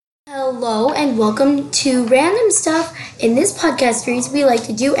Hello and welcome to Random Stuff. In this podcast series, we like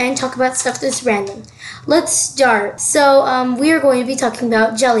to do and talk about stuff that's random. Let's start. So, we are going to be talking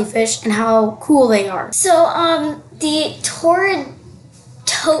about jellyfish and how cool they are. So, the Toradopsis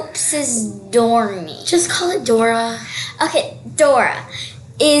dormi. Just call it Dora. Okay, Dora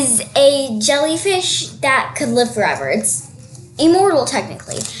is a jellyfish that could live forever. It's immortal,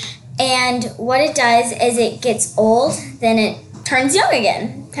 technically. And what it does is it gets old, then it turns young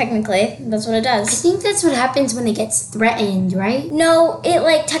again. Technically, that's what it does. I think that's what happens when it gets threatened, right? No,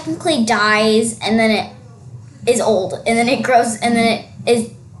 it technically dies and then it is old and then it grows and then it is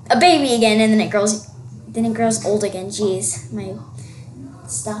a baby again and then it grows old again. Jeez, my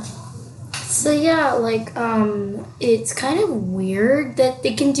stuff. So yeah, it's kind of weird that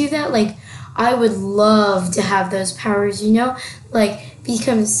they can do that. I would love to have those powers,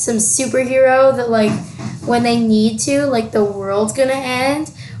 become some superhero that when they need to, the world's gonna end,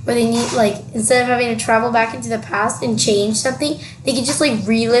 or they need, instead of having to travel back into the past and change something, they can just,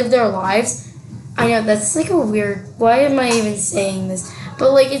 relive their lives. I know, that's, a weird, why am I even saying this?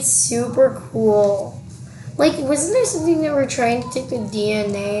 But, it's super cool. Wasn't there something that we're trying to take the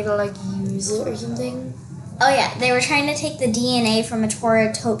DNA to, use it or something? Oh, yeah, they were trying to take the DNA from a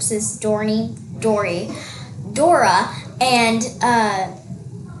Toradopsis Dora, and,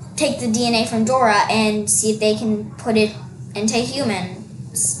 take the DNA from Dora and see if they can put it into humans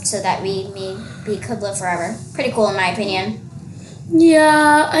so that we could live forever. Pretty cool in my opinion.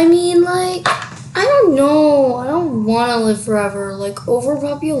 Yeah, I mean, I don't know. I don't want to live forever.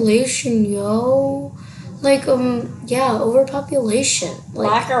 Overpopulation, yo. Overpopulation.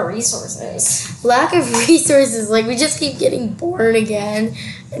 Lack of resources. Lack of resources. We just keep getting born again.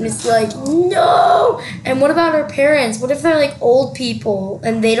 And it's no! And what about our parents? What if they're, old people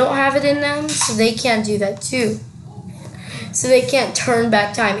and they don't have it in them? So they can't do that, too. So they can't turn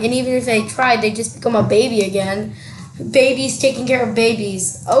back time. And even if they tried, they just become a baby again. Babies taking care of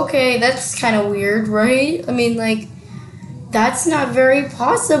babies. Okay, that's kind of weird, right? I mean, that's not very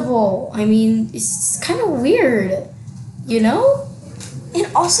possible. I mean, it's kind of weird, you know? And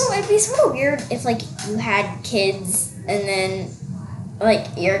also, it'd be sort of weird if, you had kids and then,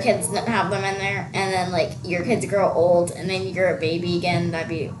 your kids didn't have them in there, and then, your kids grow old, and then you're a baby again. That'd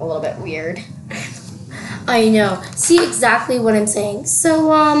be a little bit weird. I know. See exactly what I'm saying.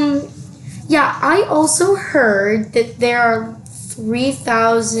 So, yeah, I also heard that there are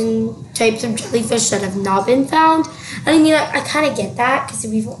 3,000 types of jellyfish that have not been found. And I mean, I kind of get that because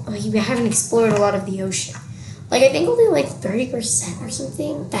we haven't explored a lot of the ocean. I think only 30% or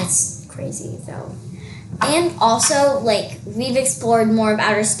something. That's crazy, though. And also, we've explored more of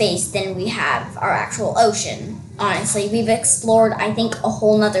outer space than we have our actual ocean. Honestly, we've explored, I think, a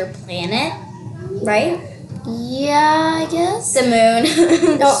whole nother planet, right? Yeah, I guess. The moon.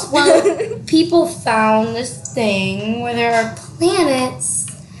 No, well, people found this thing where there are planets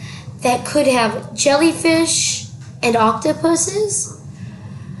that could have jellyfish and octopuses.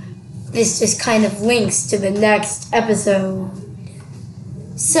 This just kind of links to the next episode.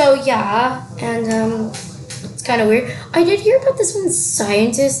 So, yeah, and, it's kind of weird. I did hear about this one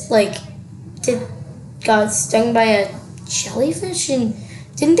scientist, got stung by a jellyfish, and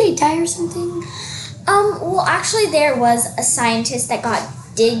didn't they die or something? Well, actually, there was a scientist that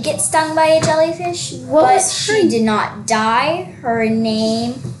did get stung by a jellyfish, but she did not die. Her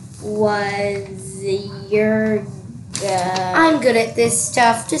name was Yurga. I'm good at this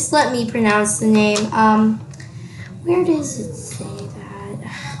stuff. Just let me pronounce the name. Where does it say that?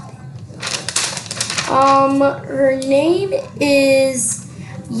 Her name is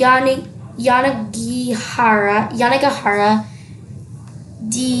Yanagihara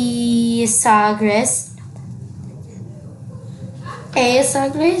Sagres.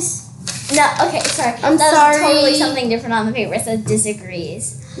 No, okay, sorry. I'm that sorry. Was totally something different on the paper. It says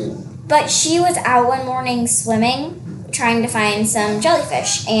disagrees. But she was out one morning swimming, trying to find some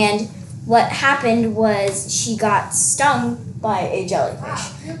jellyfish. And what happened was she got stung by a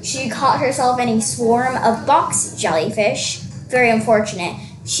jellyfish. She caught herself in a swarm of box jellyfish. Very unfortunate.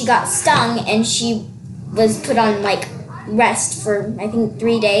 She got stung and she was put on rest for I think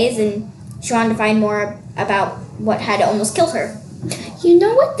 3 days, and she wanted to find more about what had almost killed her. You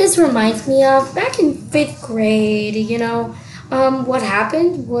know what this reminds me of? Back in 5th grade, what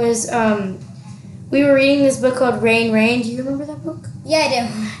happened was we were reading this book called Rain, Rain. Do you remember that book? Yeah, I do.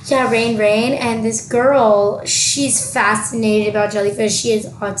 Yeah, Rain, Rain. And this girl, she's fascinated about jellyfish. She has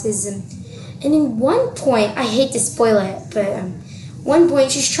autism. And in one point, I hate to spoil it, but one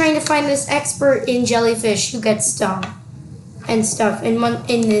point she's trying to find this expert in jellyfish who gets stung and stuff in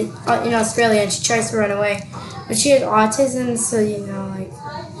Australia, and she tries to run away. But she has autism, so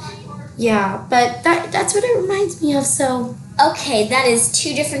Yeah, but that's what it reminds me of, so... Okay, that is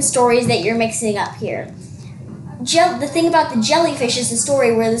two different stories that you're mixing up here. The thing about the jellyfish is a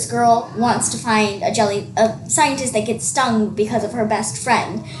story where this girl wants to find a scientist that gets stung because of her best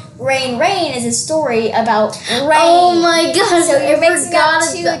friend. Rain Rain is a story about rain. Oh my gosh, So you're mixing up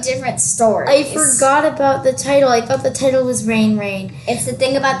about two different stories. I forgot about the title. I thought the title was Rain Rain. It's the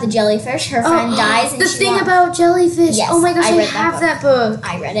thing about the jellyfish. Her friend dies, and the thing about jellyfish. Yes, oh my gosh, I read have that book.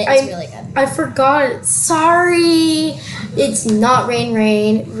 I read it. It's really good. I forgot it. Sorry. It's not Rain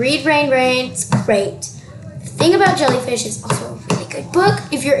Rain. Read Rain Rain. It's great. The thing about jellyfish is also a really good book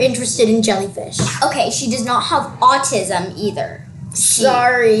if you're interested in jellyfish. Okay, she does not have autism either. She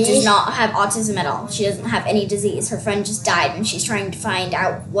Sorry. does not have autism at all. She doesn't have any disease. Her friend just died, and she's trying to find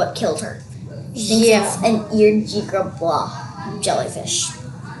out what killed her. She thinks it's an ear blah jellyfish.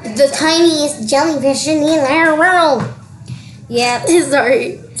 The tiniest jellyfish in the entire world. Yep.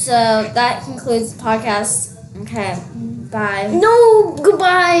 Sorry. So that concludes the podcast. Okay. Bye. No,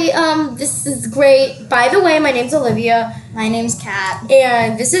 goodbye. This is great. By the way, my name's Olivia. My name's Kat.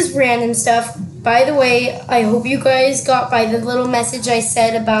 And this is Random Stuff. By the way, I hope you guys got by the little message I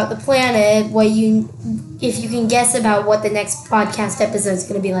said about the planet, if you can guess about what the next podcast episode is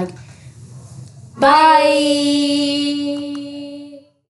going to be like. Bye.